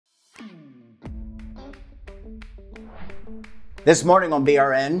This morning on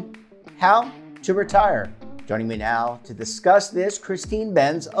BRN, how to retire. Joining me now to discuss this, Christine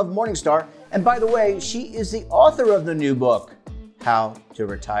Benz of Morningstar. And by the way, she is the author of the new book, How to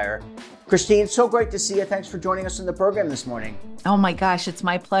Retire. Christine, so great to see you. Thanks for joining us in the program this morning. Oh my gosh, it's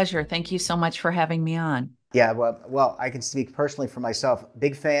my pleasure. Thank you so much for having me on. Yeah, well, I can speak personally for myself.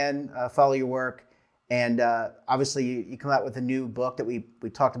 Big fan, follow your work. And obviously, you come out with a new book that we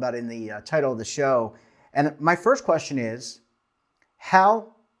talked about in the title of the show. And my first question is,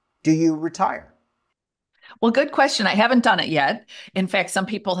 how do you retire? Well, good question. I haven't done it yet. In fact, some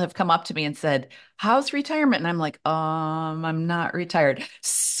people have come up to me and said, "How's retirement?" And I'm like, I'm not retired.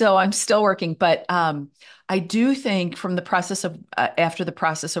 So I'm still working, but I do think from the process of after the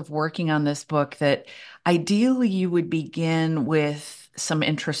process of working on this book that ideally you would begin with some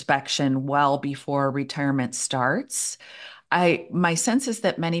introspection well before retirement starts. My sense is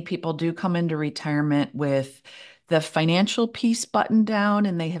that many people do come into retirement with the financial piece buttoned down,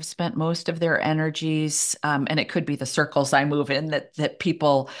 and they have spent most of their energies, and it could be the circles I move in that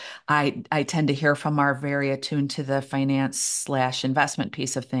people I tend to hear from are very attuned to the finance/investment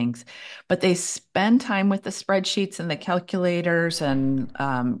piece of things, but they spend time with the spreadsheets and the calculators, and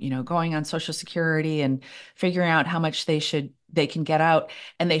going on Social Security and figuring out how much they can get out,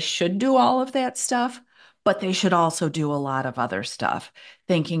 and they should do all of that stuff. But they should also do a lot of other stuff,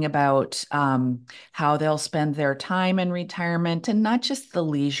 thinking about how they'll spend their time in retirement and not just the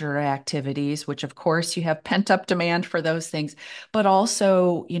leisure activities, which of course you have pent up demand for those things, but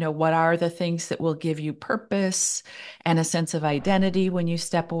also, what are the things that will give you purpose and a sense of identity when you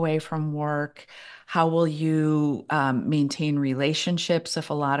step away from work? How will you maintain relationships if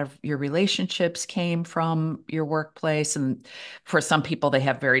a lot of your relationships came from your workplace? And for some people, they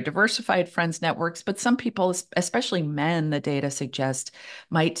have very diversified friends networks, but some people, especially men, the data suggests,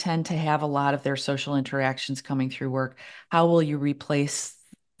 might tend to have a lot of their social interactions coming through work. How will you replace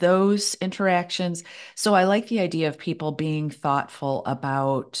those interactions? So I like the idea of people being thoughtful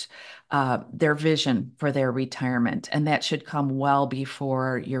about their vision for their retirement, and that should come well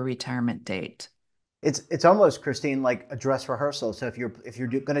before your retirement date. It's almost, Christine, like a dress rehearsal. So if you're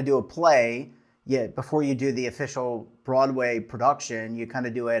going to do a play, yeah, before you do the official Broadway production, you kind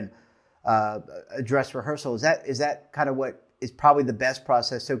of do a dress rehearsal. Is that kind of what is probably the best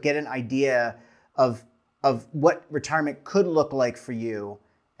process? So get an idea of what retirement could look like for you,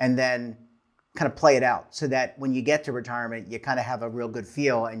 and then kind of play it out so that when you get to retirement, you kind of have a real good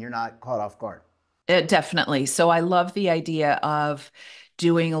feel and you're not caught off guard. Definitely. So I love the idea of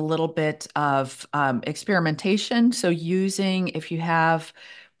doing a little bit of experimentation. So using, if you have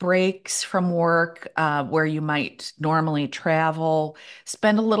breaks from work where you might normally travel,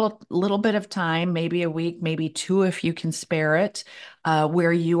 spend a little bit of time, maybe a week, maybe two if you can spare it,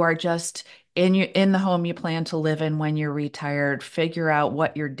 where you are just in the home you plan to live in when you're retired. Figure out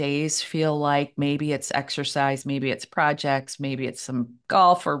what your days feel like. Maybe it's exercise, maybe it's projects, maybe it's some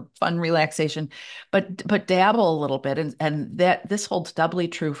golf or fun relaxation, but dabble a little bit, and that this holds doubly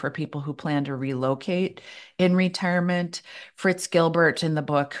true for people who plan to relocate in retirement. Fritz Gilbert in the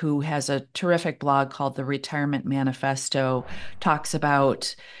book, who has a terrific blog called The Retirement Manifesto, talks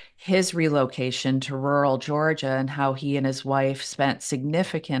about his relocation to rural Georgia and how he and his wife spent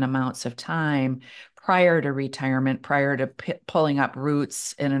significant amounts of time prior to retirement, prior to pulling up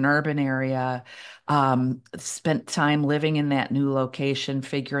roots in an urban area, spent time living in that new location,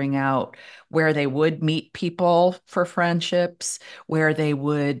 figuring out where they would meet people for friendships, where they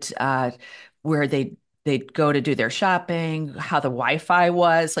would, where they'd go to do their shopping, how the Wi-Fi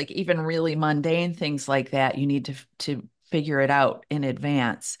was, like even really mundane things like that. You need to figure it out in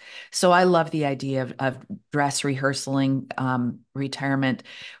advance. So I love the idea of dress rehearsaling retirement.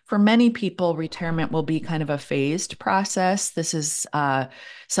 For many people, retirement will be kind of a phased process. This is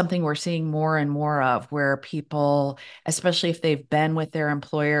something we're seeing more and more of, where people, especially if they've been with their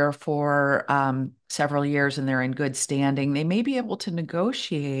employer for several years and they're in good standing, they may be able to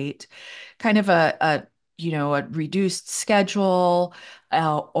negotiate kind of a reduced schedule,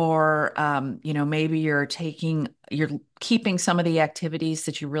 or maybe you're keeping some of the activities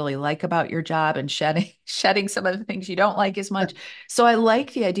that you really like about your job and shedding some of the things you don't like as much. So I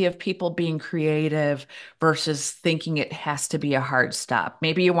like the idea of people being creative versus thinking it has to be a hard stop.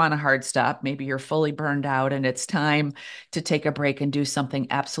 Maybe you want a hard stop, maybe you're fully burned out and it's time to take a break and do something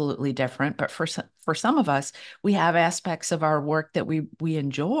absolutely different. But for some of us, we have aspects of our work that we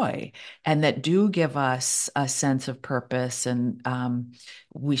enjoy and that do give us a sense of purpose, and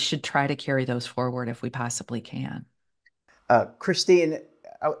we should try to carry those forward if we possibly can. Christine,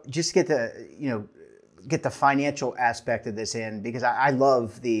 just get to get the financial aspect of this in because I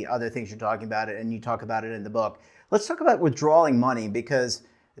love the other things you're talking about it, and you talk about it in the book. Let's talk about withdrawing money because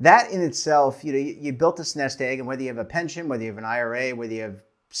that in itself, you built this nest egg, and whether you have a pension, whether you have an IRA, whether you have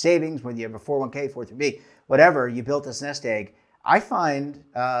savings, whether you have a 401k, 403b, whatever, you built this nest egg. I find,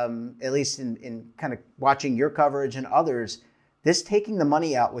 at least in kind of watching your coverage and others, this taking the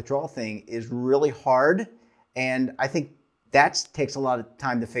money out withdrawal thing is really hard. And I think that takes a lot of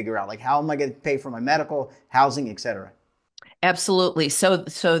time to figure out, like, how am I going to pay for my medical, housing, et cetera? Absolutely. So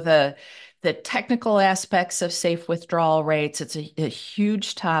the technical aspects of safe withdrawal rates, it's a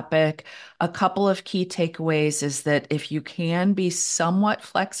huge topic. A couple of key takeaways is that if you can be somewhat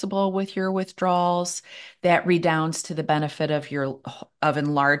flexible with your withdrawals, that redounds to the benefit of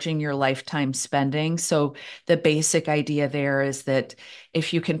enlarging your lifetime spending. So the basic idea there is that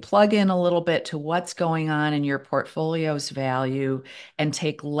if you can plug in a little bit to what's going on in your portfolio's value and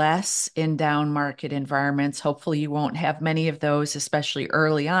take less in down market environments. Hopefully, you won't have many of those, especially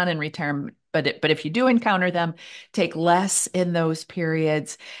early on in retirement. But if you do encounter them, take less in those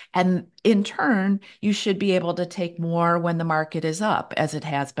periods. And in turn, you should be able to take more when the market is up, as it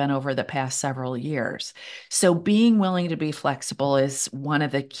has been over the past several years. So being willing to be flexible is one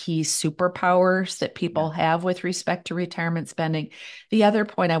of the key superpowers that Yeah. people have with respect to retirement spending. The other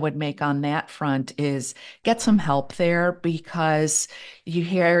point I would make on that front is get some help there because you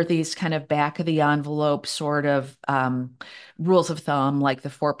hear these kind of back of the envelope sort of rules of thumb, like the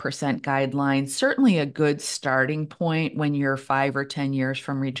 4% guidelines. Certainly a good starting point when you're 5 or 10 years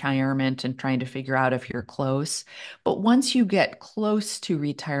from retirement and trying to figure out if you're close. But once you get close to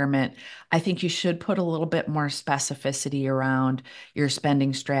retirement, I think you should put a little bit more specificity around your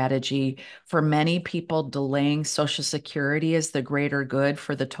spending strategy. For many people, delaying Social Security is the greater good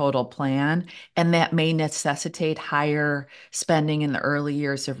for the total plan, and that may necessitate higher spending in the early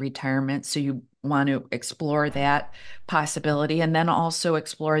years of retirement. So you want to explore that possibility and then also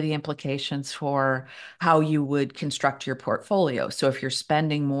explore the implications for how you would construct your portfolio. So if you're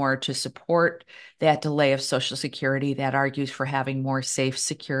spending more to support that delay of Social Security, that argues for having more safe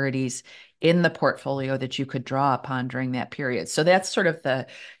securities in the portfolio that you could draw upon during that period. So that's sort of the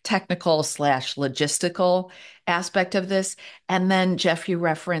technical slash logistical aspect of this. And then, Jeff, you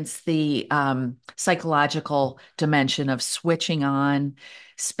referenced the psychological dimension of switching on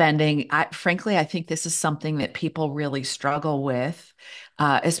spending. Frankly, I think this is something that people really struggle with,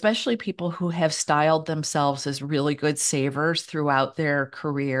 especially people who have styled themselves as really good savers throughout their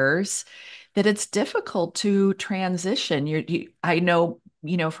careers, that it's difficult to transition. I know,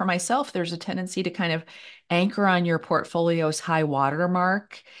 for myself, there's a tendency to kind of anchor on your portfolio's high water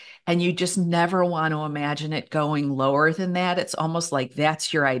mark, and you just never want to imagine it going lower than that. It's almost like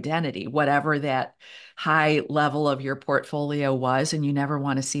that's your identity, whatever that high level of your portfolio was, and you never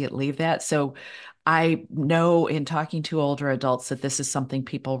want to see it leave that. So I know in talking to older adults that this is something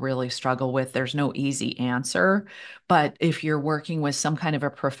people really struggle with. There's no easy answer, but if you're working with some kind of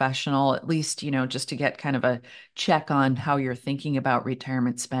a professional, at least, just to get kind of a check on how you're thinking about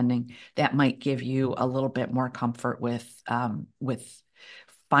retirement spending, that might give you a little bit more comfort with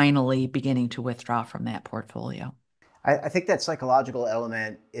finally beginning to withdraw from that portfolio. I think that psychological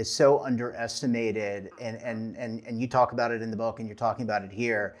element is so underestimated, and you talk about it in the book, and you're talking about it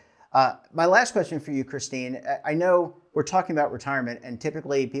here. My last question for you, Christine. I know we're talking about retirement, and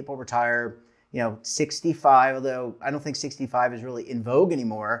typically people retire, 65. Although I don't think 65 is really in vogue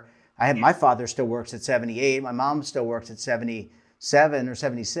anymore. My father still works at 78. My mom still works at 77 or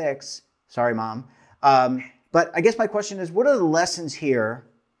 76. Sorry, mom. But I guess my question is, what are the lessons here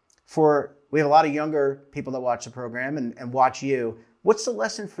we have a lot of younger people that watch the program and watch you. What's the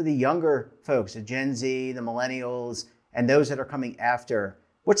lesson for the younger folks, the Gen Z, the millennials, and those that are coming after?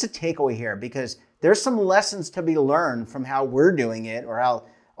 What's the takeaway here? Because there's some lessons to be learned from how we're doing it or how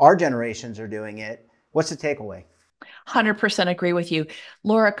our generations are doing it. What's the takeaway? 100% agree with you.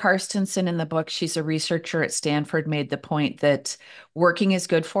 Laura Karstensen in the book, she's a researcher at Stanford, made the point that working is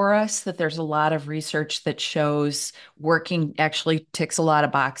good for us, that there's a lot of research that shows working actually ticks a lot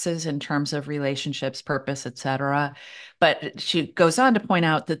of boxes in terms of relationships, purpose, et cetera. But she goes on to point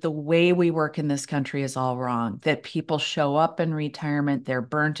out that the way we work in this country is all wrong, that people show up in retirement, they're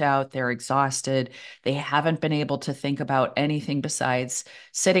burnt out, they're exhausted, they haven't been able to think about anything besides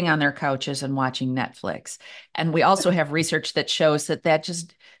sitting on their couches and watching Netflix. And we also have research that shows that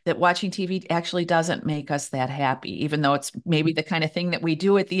watching TV actually doesn't make us that happy, even though it's maybe the kind of thing that we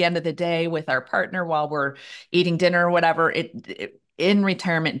do at the end of the day with our partner while we're eating dinner or whatever. In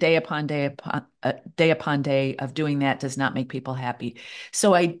retirement, day upon day of doing that does not make people happy.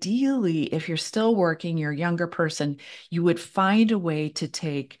 So ideally, if you're still working, you're a younger person, you would find a way to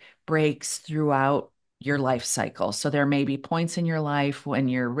take breaks throughout your life cycle. So there may be points in your life when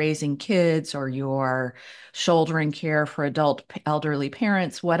you're raising kids or you're shouldering care for adult elderly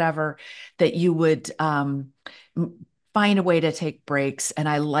parents, whatever, that you would find a way to take breaks. And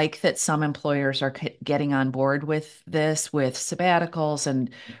I like that some employers are getting on board with this, with sabbaticals, and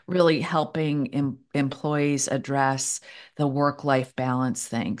really helping employees address the work-life balance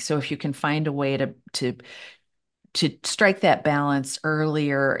thing. So if you can find a way to strike that balance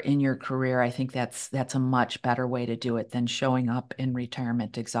earlier in your career, I think that's a much better way to do it than showing up in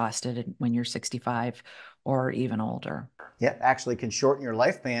retirement exhausted when you're 65 or even older. Yeah, actually can shorten your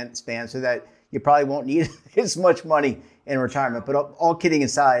lifespan so that you probably won't need as much money in retirement. But all kidding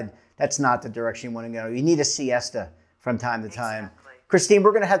aside, that's not the direction you want to go. You need a siesta from time to time. Exactly. Christine,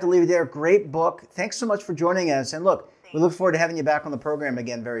 we're going to have to leave it there. Great book. Thanks so much for joining us. And look, we look forward to having you back on the program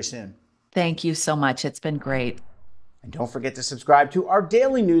again very soon. Thank you so much. It's been great. And don't forget to subscribe to our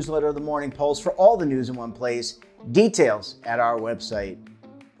daily newsletter, The Morning Pulse, for all the news in one place. Details at our website.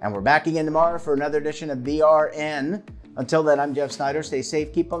 And we're back again tomorrow for another edition of BRN. Until then, I'm Jeff Snyder. Stay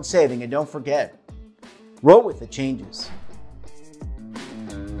safe, keep on saving, and don't forget, roll with the changes.